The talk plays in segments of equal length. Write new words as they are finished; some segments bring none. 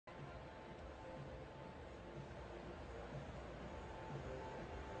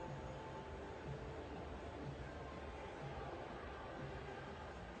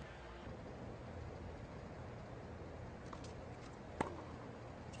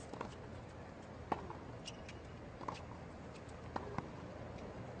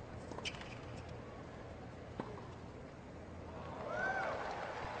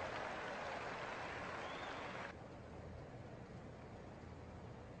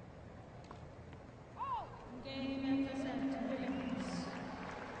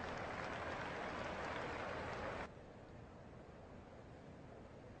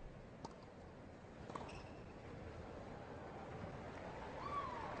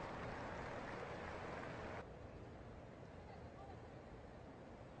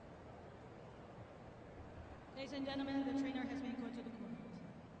Ladies and gentlemen, the trainer has been called to the court.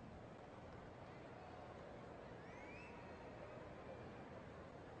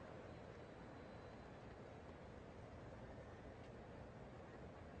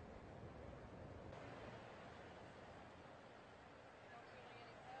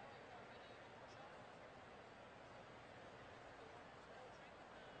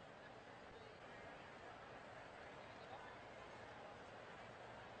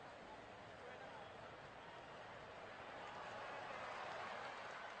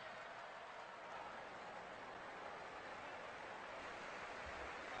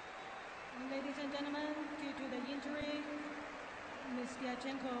 Ladies and gentlemen, due to the injury, Ms.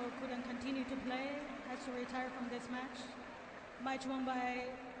 Diatchenko couldn't continue to play, has to retire from this match. Match won by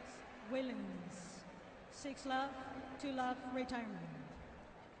Williams. 6-love, 2-love, retirement.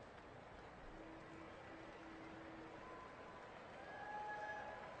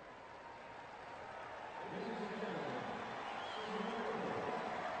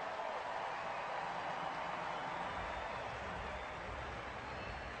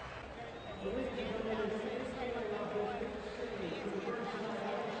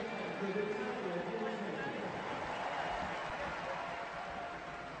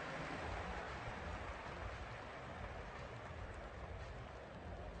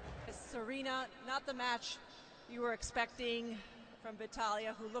 Serena, not the match you were expecting from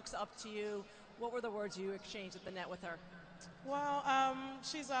Vitalia, who looks up to you. What were the words you exchanged at the net with her? Well,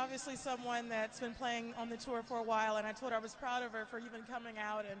 she's obviously someone that's been playing on the tour for a while, and I told her I was proud of her for even coming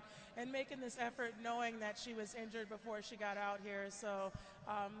out and making this effort, knowing that she was injured before she got out here. So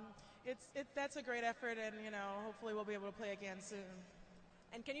that's a great effort, and hopefully we'll be able to play again soon.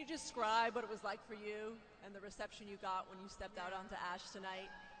 And can you describe what it was like for you and the reception you got when you stepped out onto Ash tonight?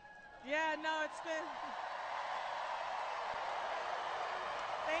 Yeah, no, it's been...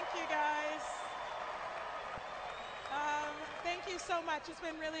 Thank you, guys. Thank you so much. It's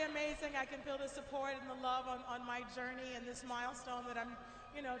been really amazing. I can feel the support and the love on my journey and this milestone that I'm,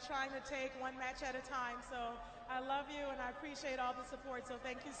 trying to take one match at a time. So I love you and I appreciate all the support. So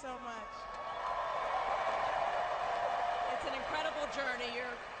thank you so much. It's an incredible journey.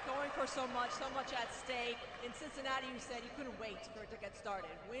 You're going for so much at stake. In Cincinnati, you said you couldn't wait for it to get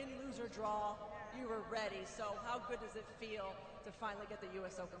started. Win, lose, or draw, you were ready. So how good does it feel to finally get the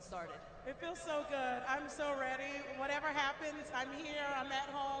U.S. Open started? It feels so good. I'm so ready. Whatever happens, I'm here. I'm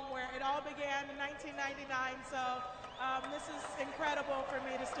at home where it all began in 1999. So this is incredible for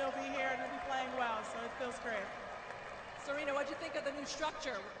me to still be here and to be playing well. So it feels great. Serena, what did you think of the new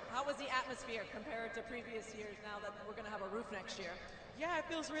structure? How was the atmosphere compared to previous years now that we're going to have a roof next year? Yeah, it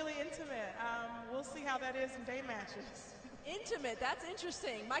feels really intimate. We'll see how that is in day matches. Intimate, that's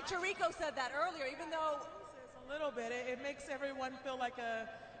interesting. Mike Tirico said that earlier, even though... A little bit. It makes everyone feel like a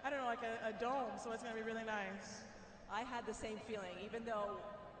dome, so it's going to be really nice. I had the same feeling, even though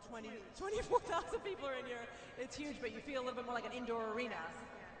 24,000 people are in here, it's huge, but you feel a little bit more like an indoor arena.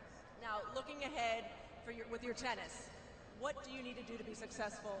 Now, looking ahead with your tennis, what do you need to do to be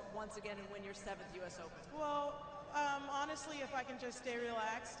successful once again and win your 7th U.S. Open? Well, honestly, if I can just stay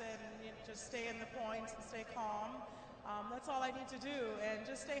relaxed and just stay in the points and stay calm, that's all I need to do, and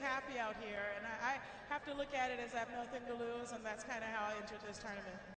just stay happy out here. And I have to look at it as I have nothing to lose, and that's kind of how I entered this tournament.